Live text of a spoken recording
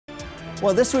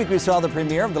Well, this week we saw the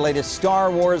premiere of the latest Star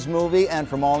Wars movie, and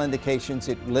from all indications,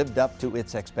 it lived up to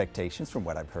its expectations, from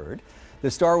what I've heard.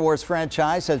 The Star Wars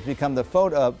franchise has become the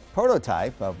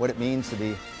prototype of what it means to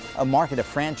be a market a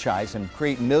franchise and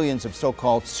create millions of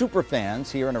so-called super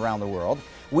fans here and around the world.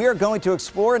 We are going to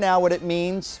explore now what it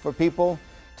means for people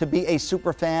to be a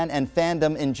super fan and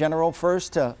fandom in general.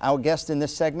 First, our guest in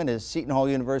this segment is Seton Hall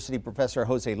University professor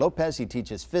Jose Lopez. He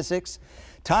teaches physics.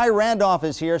 Ty Randolph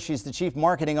is here. She's the chief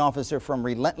marketing officer from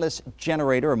Relentless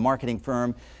Generator, a marketing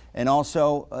firm, and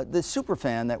also the super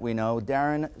fan that we know,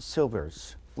 Darren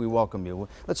Silvers. We welcome you.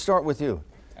 Let's start with you.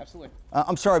 Absolutely.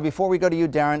 I'm sorry, before we go to you,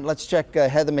 Darren, let's check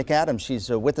Heather McAdams. She's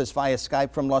with us via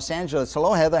Skype from Los Angeles.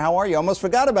 Hello, Heather. How are you? I almost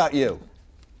forgot about you.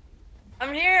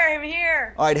 I'm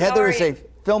here. All right, Heather is a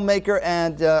filmmaker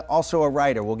and also a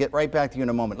writer. We'll get right back to you in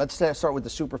a moment. Let's start with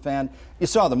the super fan. You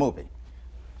saw the movie.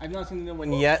 I've not seen the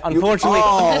one yet. Unfortunately,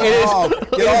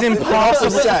 it is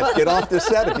impossible. Get off the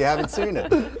set if you haven't seen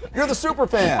it. You're the super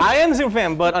fan. I am the super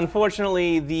fan, but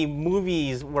unfortunately, the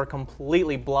movies were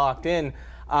completely blocked in.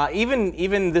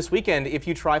 Even this weekend, if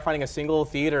you try finding a single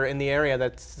theater in the area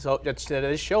that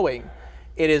is showing,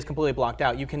 it is completely blocked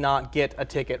out. You cannot get a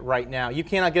ticket right now. You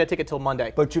cannot get a ticket till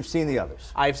Monday. But you've seen the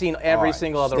others. I've seen every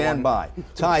single other one. Stand by.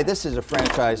 Ty, this is a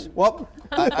franchise. Well,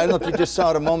 I don't know if you just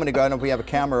saw it a moment ago. I don't know if we have a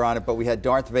camera on it, but we had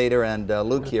Darth Vader and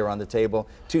Luke here on the table.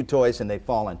 Two toys, and they've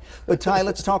fallen. But Ty,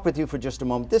 let's talk with you for just a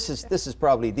moment. This is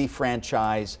probably the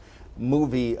franchise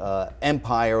movie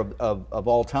empire of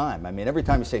all time. I mean, every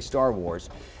time you say Star Wars,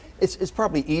 it's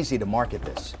probably easy to market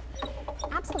this.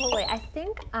 Absolutely. I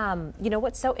think, you know,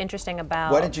 what's so interesting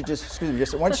about... Why don't you just,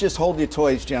 excuse me, why don't you just hold your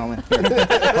toys, gentlemen?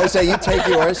 Jose, you take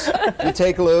yours, you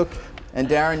take Luke, and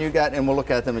Darren, you got, and we'll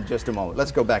look at them in just a moment.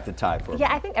 Let's go back to Ty for a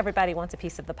moment. I think everybody wants a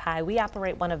piece of the pie. We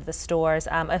operate one of the stores,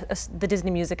 the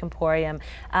Disney Music Emporium,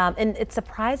 and it's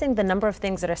surprising the number of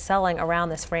things that are selling around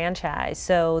this franchise.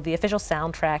 So the official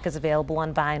soundtrack is available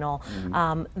on vinyl.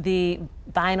 The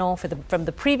vinyl from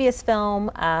the previous film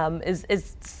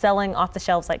is selling off the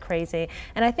shelves like crazy.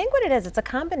 And I think what it is, it's a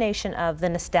combination of the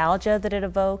nostalgia that it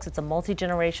evokes. It's a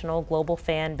multi-generational global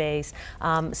fan base,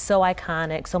 so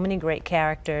iconic, so many great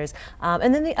characters.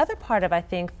 And then the other part of, I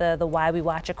think, the why we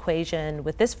watch equation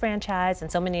with this franchise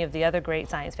and so many of the other great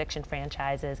science fiction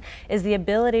franchises is the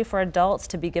ability for adults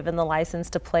to be given the license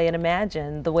to play and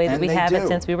imagine the way that we have it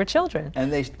since we were children.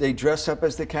 And they dress up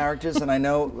as the characters. And I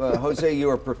know, Jose,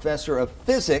 you're a professor of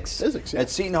physics at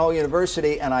Seton Hall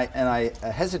University, and I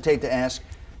hesitate to ask,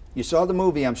 you saw the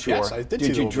movie, I'm sure. Yes, I did.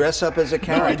 Did you dress up as a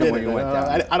character when you went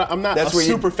down? I'm not a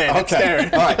super fan. Okay.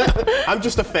 All right. I'm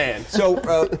just a fan. So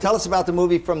tell us about the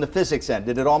movie from the physics end.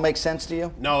 Did it all make sense to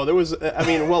you? No, there was, I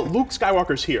mean, well, Luke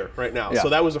Skywalker's here right now. Yeah. So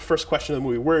that was the first question of the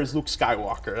movie. Where is Luke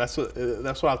Skywalker?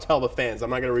 That's what I'll tell the fans. I'm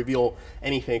not going to reveal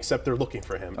anything except they're looking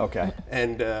for him. Okay.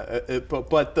 And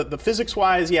but the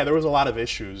physics-wise, yeah, there was a lot of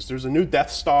issues. There's a new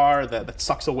Death Star that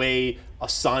sucks away a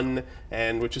sun,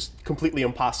 and which is completely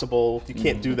impossible. You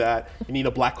can't do that. You need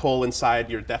a black hole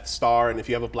inside your Death Star, and if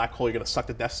you have a black hole, you're going to suck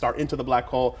the Death Star into the black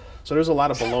hole. So there's a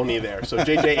lot of baloney there. So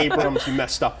J.J. Abrams, you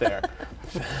messed up there.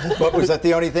 But was that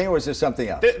the only thing, or was there something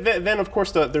else? Then of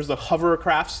course, there's the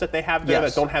hovercrafts that they have there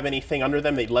Yes. that don't have anything under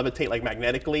them. They levitate like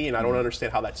magnetically, and I don't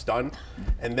understand how that's done.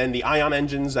 And then the ion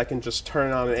engines that can just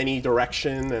turn on in any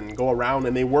direction and go around,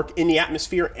 and they work in the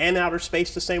atmosphere and outer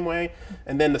space the same way.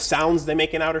 And then the sounds they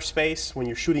make in outer space when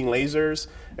you're shooting lasers.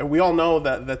 And we all know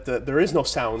that there is no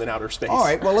sound in outer space. All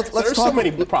right, well, let's there's talk. So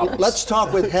many problems. Let's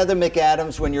talk with Heather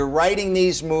McAdams. When you're writing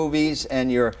these movies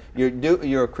and you're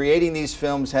creating these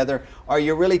films, Heather, are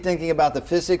you really thinking about the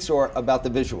physics or about the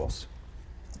visuals?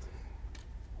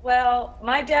 Well,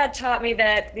 my dad taught me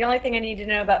that the only thing I need to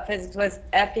know about physics was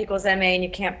F equals ma, and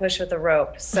you can't push with a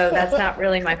rope. So that's not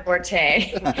really my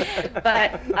forte.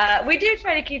 But we do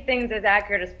try to keep things as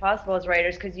accurate as possible as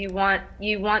writers, because you want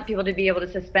people to be able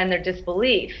to suspend their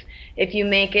disbelief. If you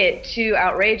make it too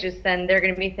outrageous, then they're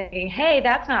going to be thinking, hey,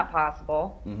 that's not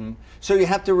possible. So you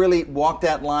have to really walk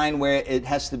that line where it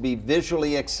has to be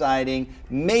visually exciting,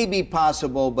 maybe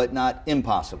possible, but not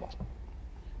impossible.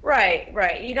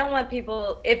 Right. You don't want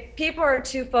people, if people are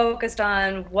too focused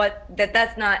on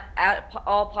that's not at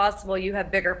all possible, you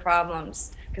have bigger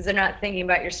problems, because they're not thinking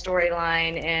about your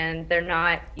storyline, and they're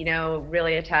not,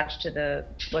 really attached to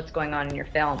what's going on in your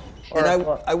film. And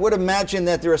I would imagine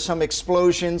that there are some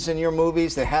explosions in your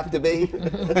movies. There have to be.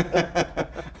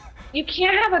 You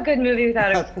can't have a good movie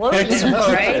without explosions,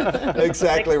 right?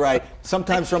 Exactly right.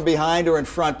 Sometimes from behind or in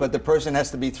front, but the person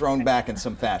has to be thrown back in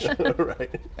some fashion.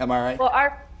 Right. Am I right? Well,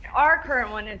 our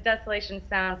current one is Desolation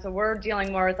Sound, so we're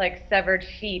dealing more with like severed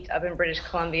feet up in British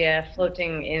Columbia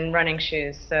floating in running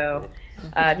shoes, so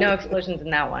no explosions in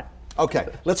that one. Okay,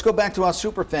 let's go back to our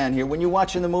super fan here. When you're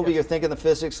watching the movie, you're thinking the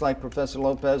physics like Professor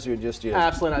Lopez, or just you?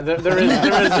 Absolutely not. There is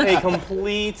a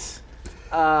complete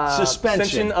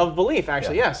suspension of belief,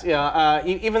 actually. Yeah. Yes. Yeah.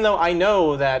 Even though I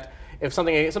know that if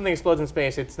something explodes in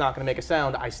space, it's not going to make a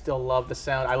sound, I still love the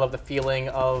sound. I love the feeling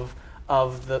of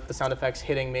the sound effects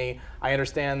hitting me. I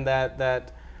understand that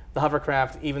the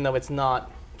hovercraft, even though it's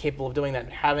not capable of doing that,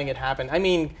 having it happen. I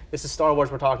mean, this is Star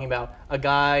Wars we're talking about. A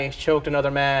guy choked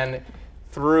another man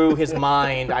through his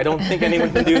mind. I don't think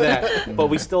anyone can do that, but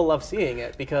we still love seeing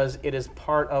it because it is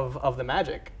part of the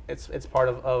magic. It's part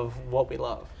of what we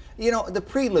love. You know, the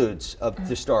preludes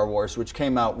to Star Wars, which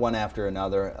came out one after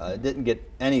another, didn't get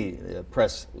any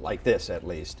press like this, at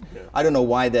least. Yeah. I don't know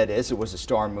why that is. It was a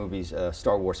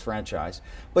Star Wars franchise.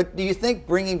 But do you think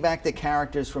bringing back the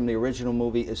characters from the original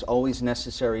movie is always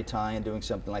necessary, Ty, in doing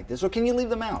something like this, or can you leave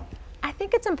them out? I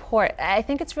think it's important. I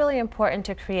think it's really important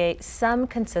to create some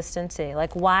consistency.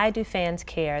 Like, why do fans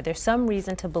care? There's some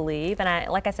reason to believe,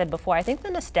 and like I said before, I think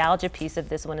the nostalgia piece of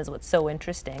this one is what's so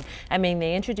interesting. I mean,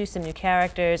 they introduce some new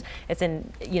characters. It's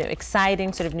an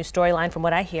exciting sort of new storyline. From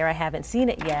what I hear, I haven't seen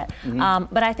it yet,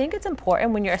 but I think it's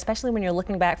important when especially when you're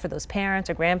looking back for those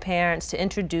parents or grandparents to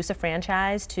introduce a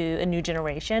franchise to a new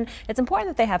generation. It's important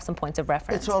that they have some points of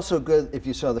reference. It's also good if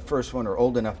you saw the first one or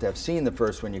old enough to have seen the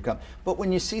first one. But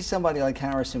when you see somebody like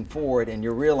Harrison Ford and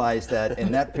you realize that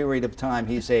in that period of time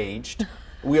he's aged,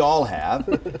 we all have,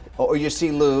 or you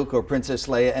see Luke or Princess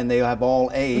Leia and they have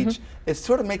all aged, it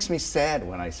sort of makes me sad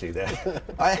when I see that.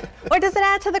 Or does it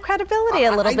add to the credibility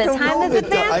a little bit? Time is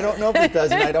advanced. I don't know if it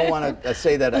does, and I don't want to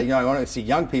say that, I want to see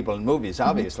young people in movies,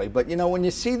 obviously, but when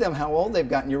you see them, how old they've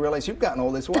gotten, you realize you've gotten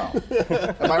old as well.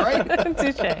 Am I right?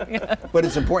 Touché. But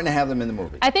it's important to have them in the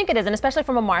movie. I think it is, and especially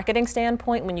from a marketing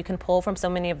standpoint, when you can pull from so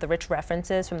many of the rich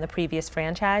references from the previous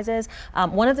franchises.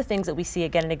 One of the things that we see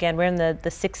again and again, we're in the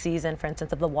 6th season, for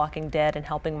instance, of The Walking Dead and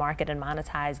helping market and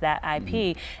monetize that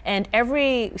IP. And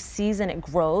every season it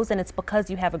grows, and it's because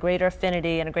you have a greater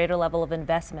affinity and a greater level of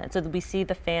investment, so that we see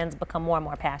the fans become more and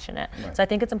more passionate. Right. So I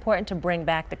think it's important to bring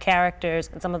back the characters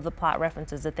and some of the plot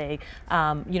references that they,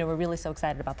 were really so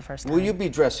excited about the first time. Will you be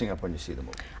dressing up when you see the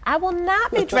movie? I will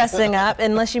not be dressing up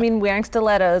unless you mean wearing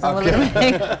stilettos.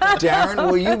 Okay. Darren,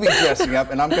 will you be dressing up?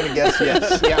 And I'm going to guess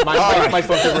yes. Yeah, my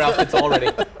Stormtrooper outfit's all ready.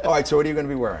 All right, so what are you going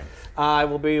to be wearing? I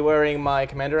will be wearing my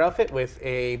commander outfit with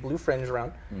a blue fringe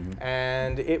around,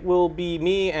 and it will be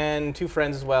me and 2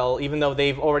 friends as well, even though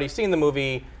they've already seen the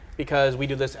movie, because we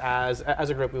do this as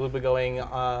a group. We will be going,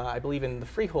 I believe, in the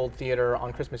Freehold Theater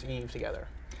on Christmas Eve together.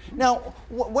 Now,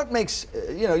 what makes,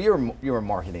 you're a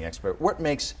marketing expert, what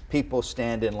makes people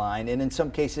stand in line and in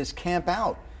some cases camp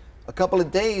out a couple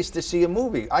of days to see a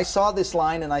movie? I saw this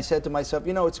line and I said to myself,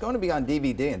 it's going to be on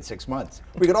DVD in 6 months.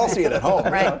 We could all see it at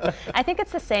home. Right. I think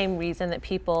it's the same reason that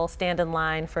people stand in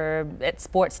line at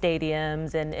sports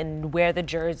stadiums and wear the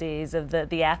jerseys of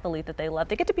the athlete that they love.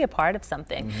 They get to be a part of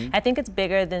something. I think it's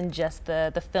bigger than just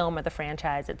the film or the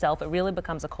franchise itself. It really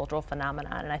becomes a cultural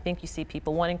phenomenon, and I think you see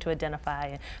people wanting to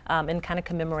identify and kind of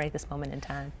commemorate this moment in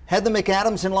time. Had the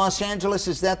McAdams in Los Angeles,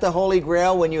 is that the holy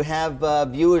grail when you have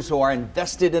viewers who are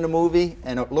invested in a movie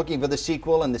and are looking for the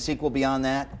sequel and the sequel beyond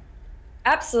that?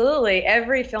 Absolutely.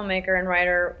 Every filmmaker and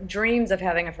writer dreams of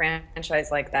having a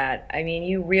franchise like that. I mean,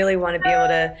 you really want to be able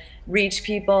to reach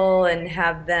people and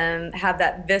have them have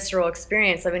that visceral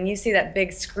experience. I mean, you see that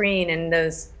big screen and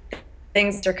those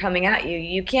things are coming at you.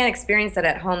 You can't experience that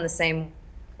at home the same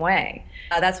way.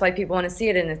 That's why people want to see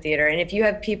it in the theater. And if you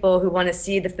have people who want to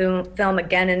see the film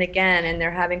again and again, and they're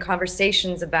having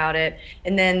conversations about it,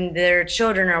 and then their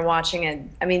children are watching it,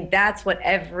 I mean, that's what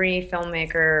every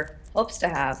filmmaker hopes to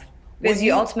have. Because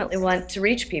you ultimately want to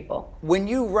reach people. When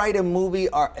you write a movie,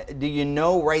 do you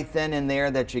know right then and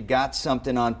there that you got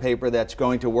something on paper that's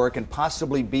going to work and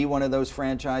possibly be one of those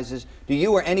franchises? Do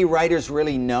you or any writers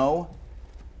really know?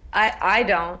 I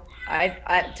don't.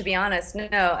 To be honest, no.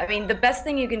 I mean, the best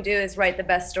thing you can do is write the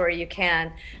best story you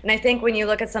can. And I think when you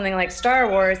look at something like Star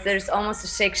Wars, there's almost a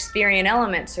Shakespearean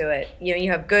element to it. You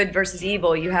have good versus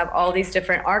evil. You have all these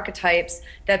different archetypes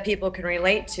that people can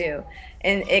relate to.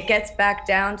 And it gets back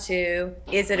down to,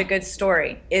 is it a good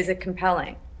story? Is it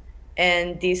compelling?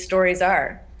 And these stories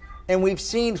are. And we've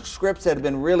seen scripts that have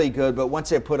been really good, but once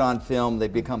they're put on film, they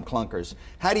become clunkers.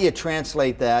 How do you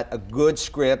translate that, a good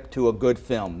script to a good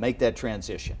film, make that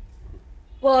transition?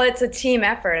 Well, it's a team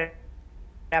effort.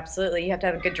 Absolutely. You have to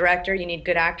have a good director. You need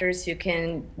good actors who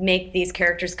can make these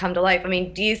characters come to life. I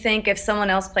mean, do you think if someone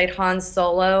else played Han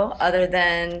Solo other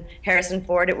than Harrison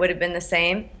Ford, it would have been the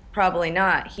same? Probably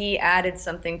not. He added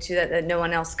something to that no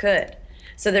one else could.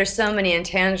 So there's so many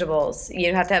intangibles.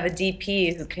 You have to have a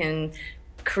DP who can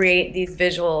create these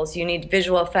visuals. You need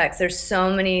visual effects. There's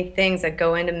so many things that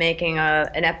go into making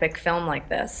an epic film like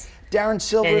this. Darren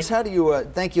Silvers, how do you,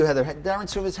 thank you, Heather. Darren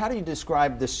Silvers, how do you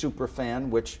describe the super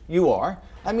fan, which you are?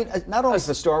 I mean, not only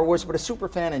for Star Wars, but a super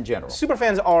fan in general. Super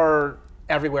fans are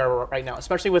everywhere right now,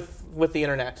 especially with the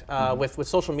internet, with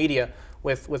social media,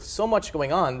 with so much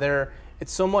going on.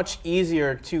 It's so much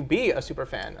easier to be a super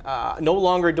fan. No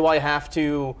longer do I have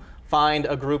to find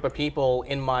a group of people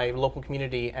in my local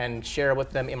community and share with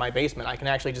them in my basement. I can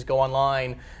actually just go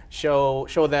online, show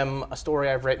them a story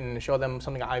I've written, show them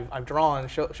something I've drawn,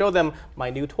 show them my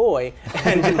new toy,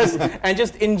 and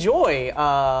just enjoy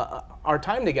our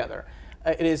time together.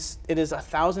 It is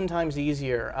 1,000 times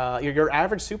easier. Your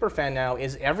average super fan now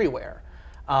is everywhere.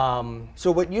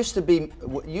 So what used to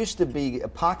be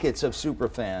pockets of super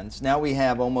fans, now we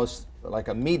have almost like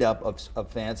a meetup of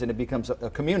fans, and it becomes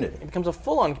a community. It becomes a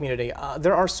full-on community.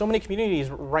 There are so many communities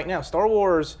right now. Star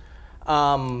Wars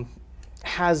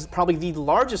has probably the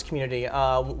largest community,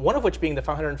 one of which being the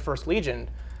 501st Legion,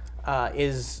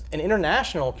 is an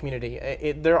international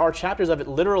community. There are chapters of it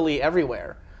literally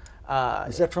everywhere.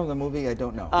 Is that from the movie? I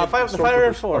don't know. The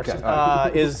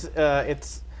 501st is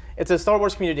it's a Star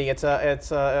Wars community.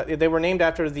 They were named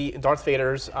after the Darth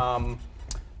Vader's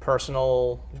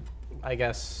personal, I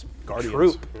guess, Guardians.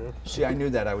 troop. Yeah. See, I knew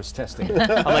that. I was testing you.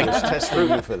 I was testing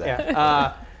you for that.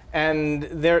 Yeah. And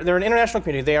they're an international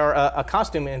community. They are a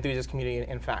costume enthusiast community,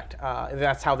 in fact.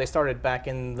 That's how they started back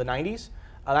in the 90s.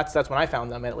 That's when I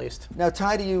found them, at least. Now,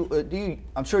 Ty,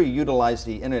 I'm sure you utilize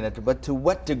the internet, but to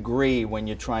what degree when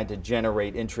you're trying to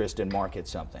generate interest and market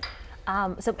something?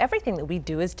 So everything that we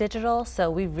do is digital, so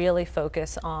we really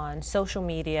focus on social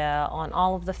media, on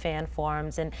all of the fan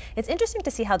forums, and it's interesting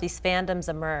to see how these fandoms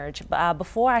emerge.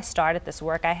 Before I started this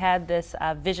work, I had this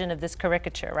vision of this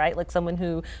caricature, right? Like someone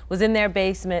who was in their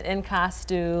basement in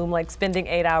costume, like spending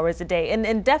 8 hours a day.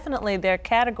 And definitely there are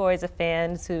categories of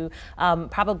fans who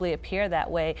probably appear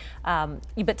that way. But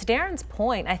to Darren's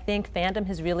point, I think fandom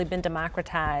has really been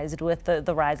democratized with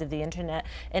the rise of the internet,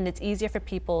 and it's easier for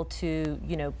people to,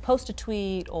 post a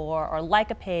tweet or like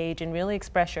a page and really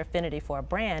express your affinity for a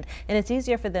brand, and it's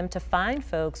easier for them to find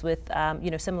folks with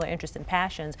similar interests and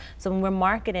passions. So when we're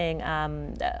marketing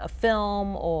a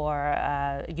film or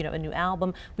a new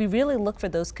album, we really look for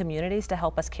those communities to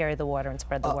help us carry the water and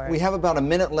spread the word. We have about a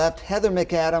minute left. Heather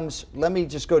McAdams, let me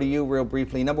just go to you real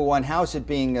briefly. Number one, how's it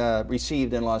being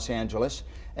received in Los Angeles?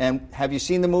 And have you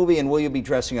seen the movie, and will you be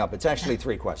dressing up? It's actually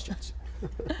 3 questions.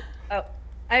 Oh,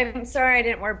 I'm sorry I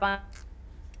didn't wear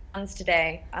buns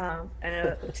today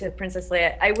to Princess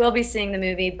Leia. I will be seeing the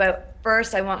movie, but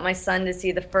first I want my son to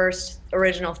see the first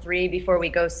original 3 before we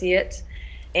go see it.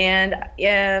 And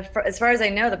as far as I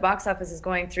know, the box office is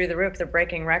going through the roof. They're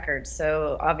breaking records,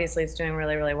 so obviously it's doing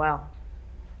really, really well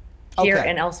here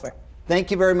and elsewhere.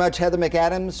 Thank you very much, Heather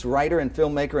McAdams, writer and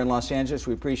filmmaker in Los Angeles.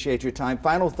 We appreciate your time.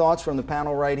 Final thoughts from the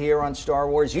panel right here on Star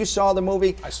Wars. You saw the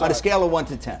movie. I saw on a it. scale of 1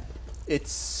 to 10.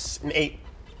 It's an 8.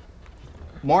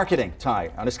 Marketing, Ty,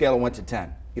 on a scale of 1 to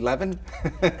 10. 11?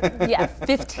 Yeah,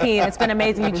 15. It's been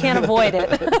amazing. You can't avoid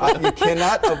it. You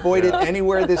cannot avoid it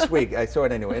anywhere this week. I saw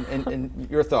it anyway. And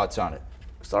your thoughts on it?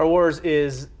 Star Wars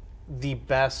is the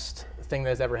best thing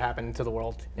that's ever happened to the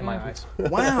world, in my eyes.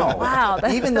 Wow. Wow.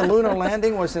 Even the lunar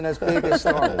landing wasn't as big as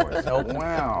Star Wars. Nope.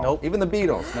 Wow. Nope. Even the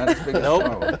Beatles, not as big as Nope.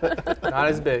 Star Wars. Not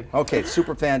as big. Okay,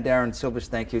 superfan Darren Silvers,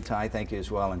 thank you. Ty, thank you as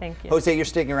well. And Thank you. Jose, you're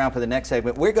sticking around for the next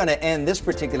segment. We're going to end this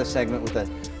particular segment with a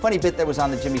funny bit that was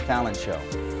on the Jimmy Fallon show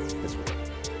this week.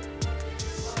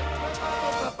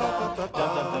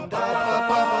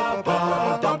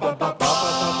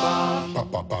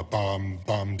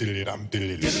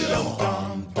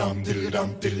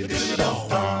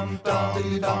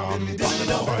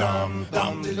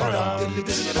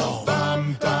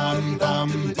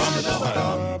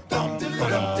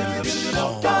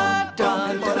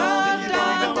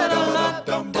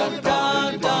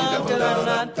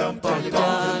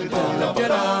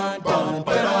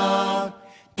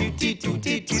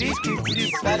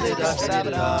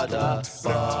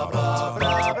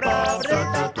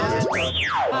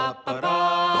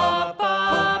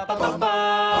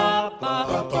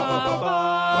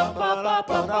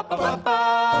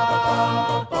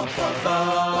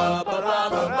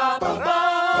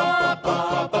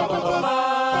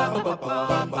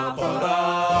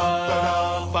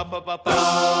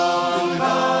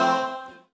 Ba